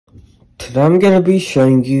Today I'm going to be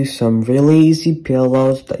showing you some really easy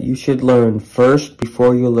parallels that you should learn first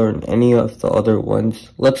before you learn any of the other ones.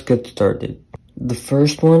 Let's get started. The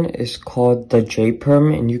first one is called the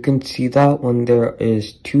J-perm, and you can see that when there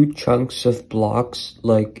is two chunks of blocks,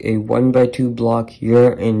 like a 1x2 block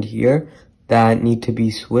here and here, that need to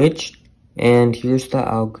be switched, and here's the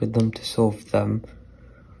algorithm to solve them.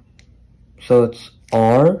 So it's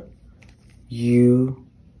R, U,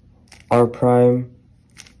 R prime,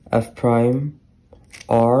 F prime,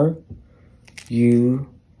 R, U,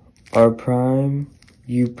 R prime,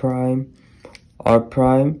 U prime, R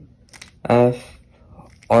prime, F,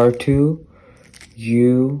 R2,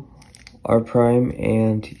 U, R prime,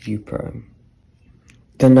 and U prime.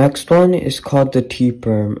 The next one is called the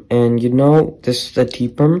T-perm, and you know this is the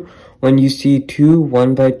T-perm when you see two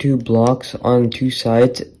 1x2 blocks on two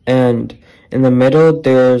sides, and in the middle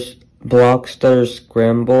there's blocks that are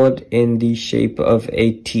scrambled in the shape of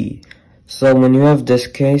a T. So when you have this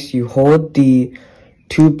case, you hold the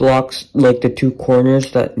two blocks, like the two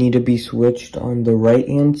corners that need to be switched on the right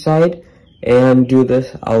hand side, and do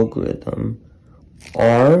this algorithm.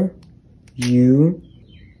 R, U,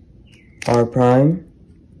 R prime,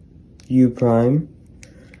 U prime,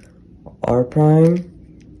 R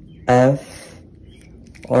prime, F,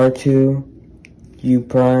 R2, U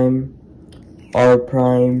prime, R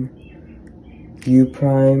prime, U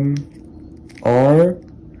prime, R,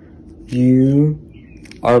 U,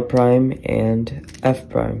 R prime, and F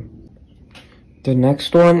prime. The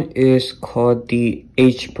next one is called the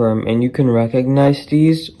H-perm, and you can recognize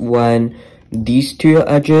these when these two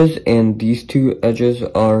edges and these two edges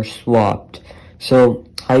are swapped. So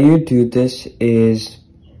how you do this is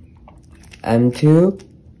M2,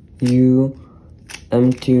 U,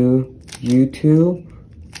 M2, U2,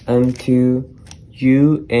 M2,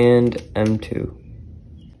 U, and M2.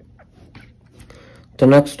 The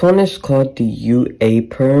next one is called the UA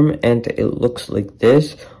perm, and it looks like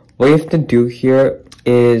this. What you have to do here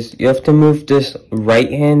is you have to move this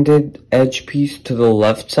right-handed edge piece to the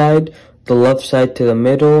left side to the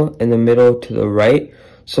middle, and the middle to the right.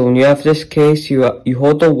 So when you have this case, you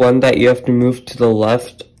hold the one that you have to move to the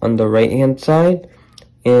left on the right-hand side,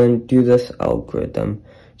 and do this algorithm.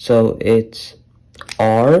 So it's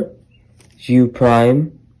R, U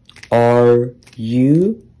prime, R,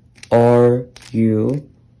 U, R, U,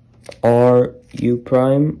 R, U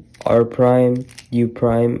prime, R prime, U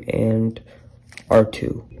prime, and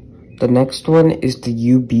R2. The next one is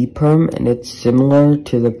the UB perm, and it's similar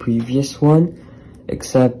to the previous one,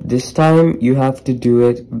 except this time you have to do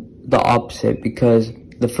it the opposite, because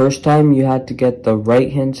the first time you had to get the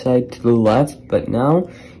right hand side to the left, but now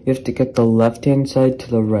you have to get the left hand side to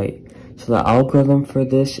the right. So the algorithm for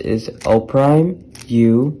this is L prime,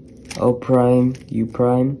 U, L prime, U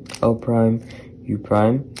prime, L prime, U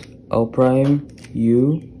prime, L prime,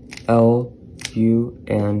 U, L, U,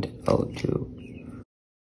 and L2.